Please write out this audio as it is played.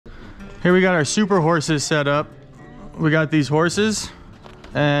Here we got our super horses set up. We got these horses,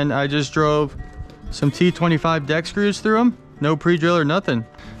 and I just drove some T25 deck screws through them. No pre-drill or nothing.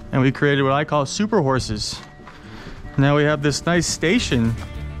 And we created what I call super horses. Now we have this nice station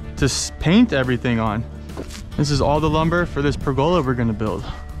to paint everything on. This is all the lumber for this pergola we're gonna build.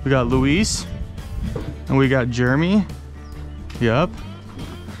 We got Luis, and we got Jeremy. Yep.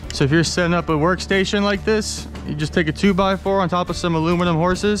 So if you're setting up a workstation like this, you just take a 2x4 on top of some aluminum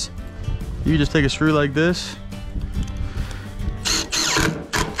horses. You just take a screw like this.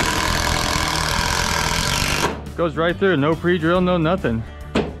 Goes right through, no pre-drill, no nothing.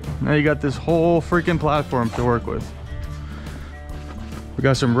 Now you got this whole freaking platform to work with. We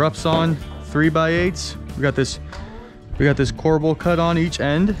got some roughs on, 3x8s. We got this corbel cut on each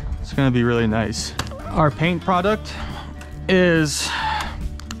end. It's gonna be really nice. Our paint product is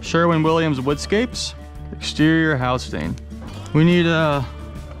Sherwin-Williams Woodscapes exterior house stain. We need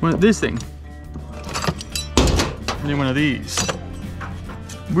this thing. We need one of these.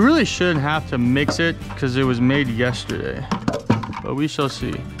 We really shouldn't have to mix it because it was made yesterday, but we shall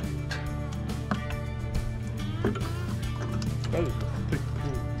see.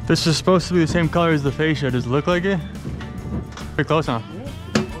 This is supposed to be the same color as the fascia. Does it look like it? Pretty close, huh?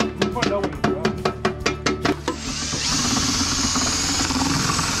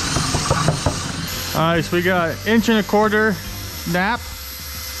 All right, so we got 1.25 inch nap.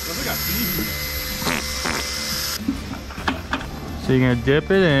 So you're gonna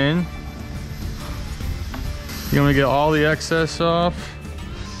dip it in. You're gonna get all the excess off.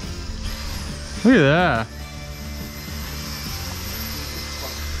 Look at that.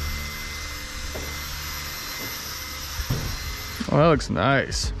 Oh, that looks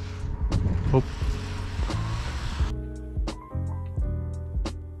nice. Oh.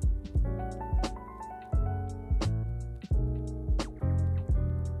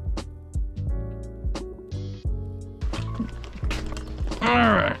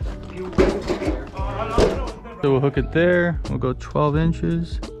 Alright. So we'll hook it there. We'll go 12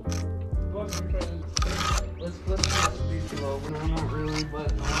 inches. Let's these two over. No, not really,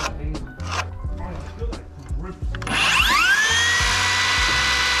 but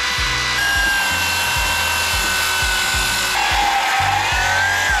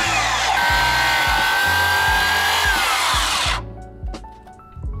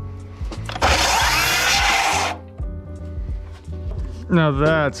now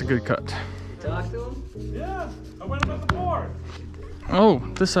that's a good cut. Talk to him? Yeah, I went about the board. Oh,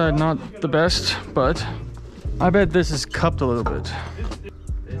 this side not the best, but I bet this is cupped a little bit.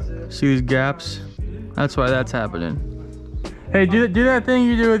 See these gaps? That's why that's happening. Hey, do that thing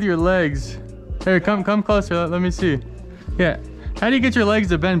you do with your legs. Here, come closer. Let me see. Yeah. How do you get your legs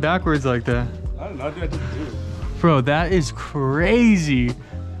to bend backwards like that? I don't know. I did that too. Bro, that is crazy.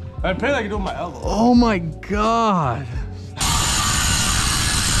 I pay like you do with my elbow. Oh my god.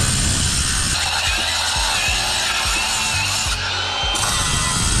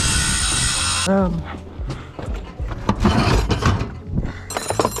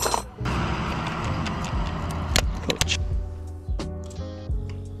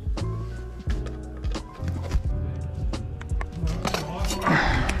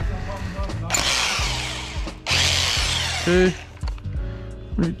 Okay,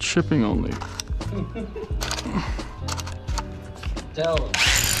 we're chipping only. Tell him.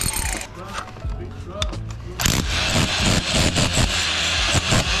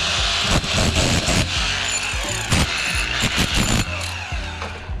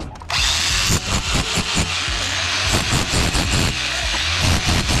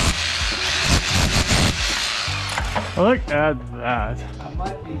 Look at that. I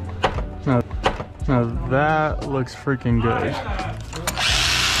might be. Now that looks freaking good.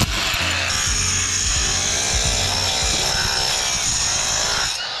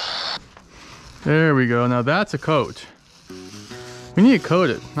 There we go. Now that's a coat. We need to coat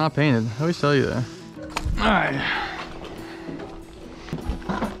it, not paint it. I always tell you that. All right.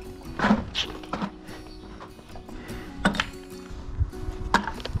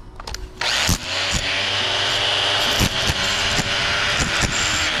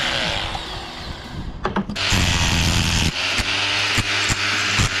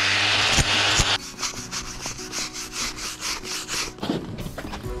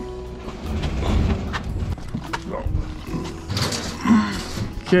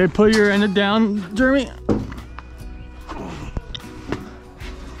 Okay, put your end down, Jeremy.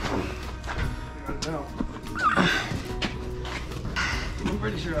 I'm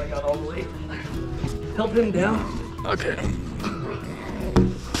pretty sure I got all the way from there. Help him down. Okay.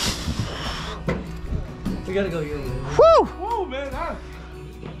 We gotta go get him. Woo! Whoa, man.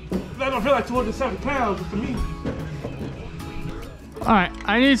 That don't feel like 207 pounds to me. All right,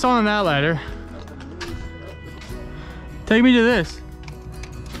 I need someone on that ladder. Take me to this.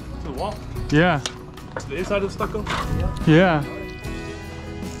 To the wall? Yeah. To the inside of the stucco? Yeah.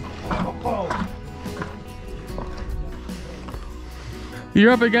 Oh.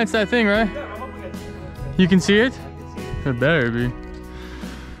 You're up against that thing, right? Yeah, I'm up against it. You can see it? It better be.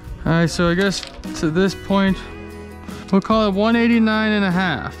 All right, so I guess to this point, we'll call it 189 and a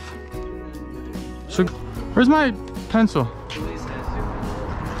half. So, where's my pencil?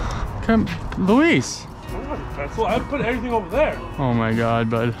 Come, Luis. I don't have a pencil. I put everything over there. Oh my God,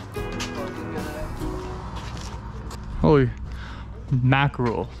 bud. Holy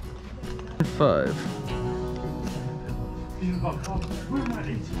mackerel. 5. Where's my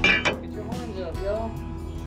 18? Get your horns up, yo.